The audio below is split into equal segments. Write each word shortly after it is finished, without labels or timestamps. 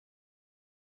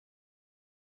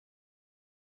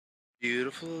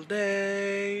Beautiful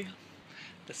day,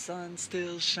 the sun's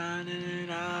still shining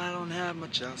and I don't have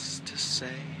much else to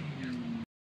say.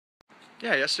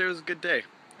 Yeah, yesterday was a good day,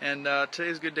 and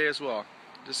today's a good day as well.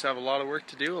 Just have a lot of work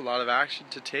to do, a lot of action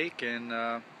to take, and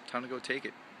time to go take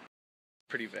it.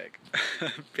 Pretty vague.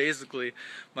 Basically,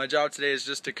 my job today is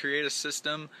just to create a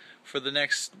system for the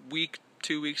next week,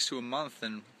 2 weeks to a month,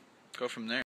 and go from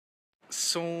there.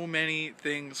 So many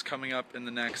things coming up in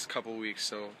the next couple weeks,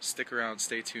 so stick around,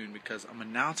 stay tuned, because I'm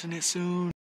announcing it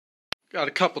soon. Got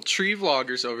a couple tree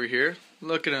vloggers over here.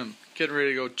 Look at them, getting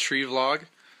ready to go tree vlog. What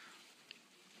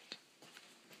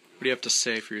do you have to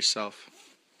say for yourself?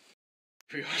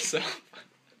 For yourself?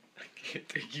 I can't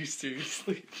take you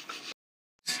seriously.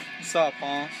 What's up,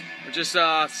 Paul? We're just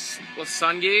let's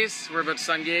sun gaze. We're about to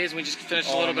sun gaze. We just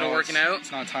finished a little bit of working out.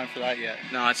 It's not time for that yet.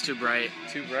 No, it's too bright.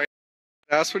 Too bright.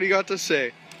 That's what you got to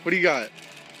say. What do you got?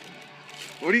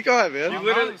 What do you got, man? You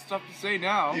literally have stuff to say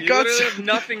now. You literally have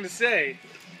nothing to say.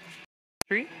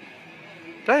 Tree?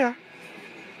 There.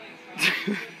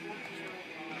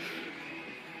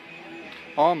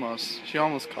 Almost. She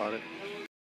almost caught it.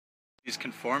 These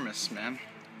conformists, man.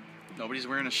 Nobody's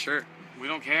wearing a shirt. We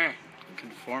don't care.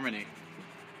 Conformity.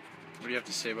 What do you have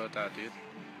to say about that, dude?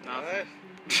 Nothing.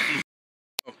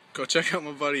 Oh, go check out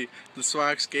my buddy, the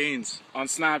Swax Gains. On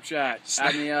Snapchat.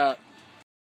 Add me up.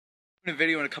 A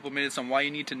video in a couple minutes on why you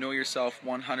need to know yourself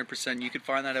 100%. You can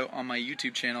find that out on my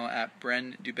YouTube channel at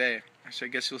Bren Dubé. Actually,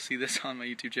 I guess you'll see this on my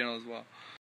YouTube channel as well.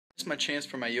 This is my chance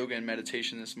for my yoga and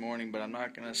meditation this morning, but I'm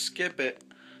not gonna skip it.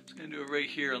 I'm just gonna do it right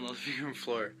here on the living room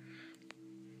floor.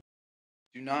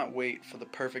 Do not wait for the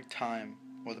perfect time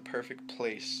or the perfect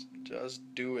place. Just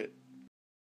do it.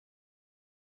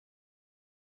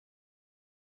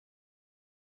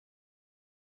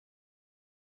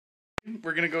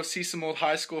 We're gonna go see some old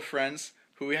high school friends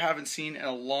who we haven't seen in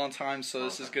a long time, so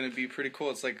this is gonna be pretty cool.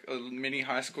 It's like a mini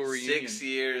high school reunion. 6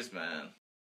 years, man.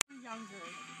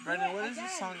 Brendan, what is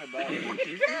this song about?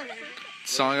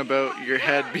 Song about your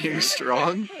head being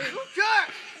strong?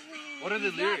 What are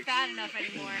the lyrics? Not bad enough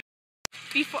anymore.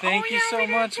 Thank you so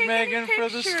much, Megan, for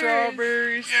the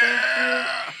strawberries. Yeah.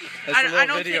 Thank you. That's a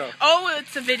little video. Oh,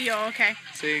 it's a video. Okay.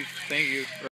 Say thank you.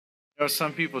 You know,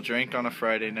 some people drank on a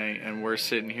Friday night, and we're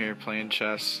sitting here playing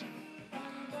chess.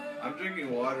 I'm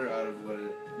drinking water out of what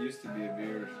it used to be a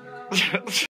beer.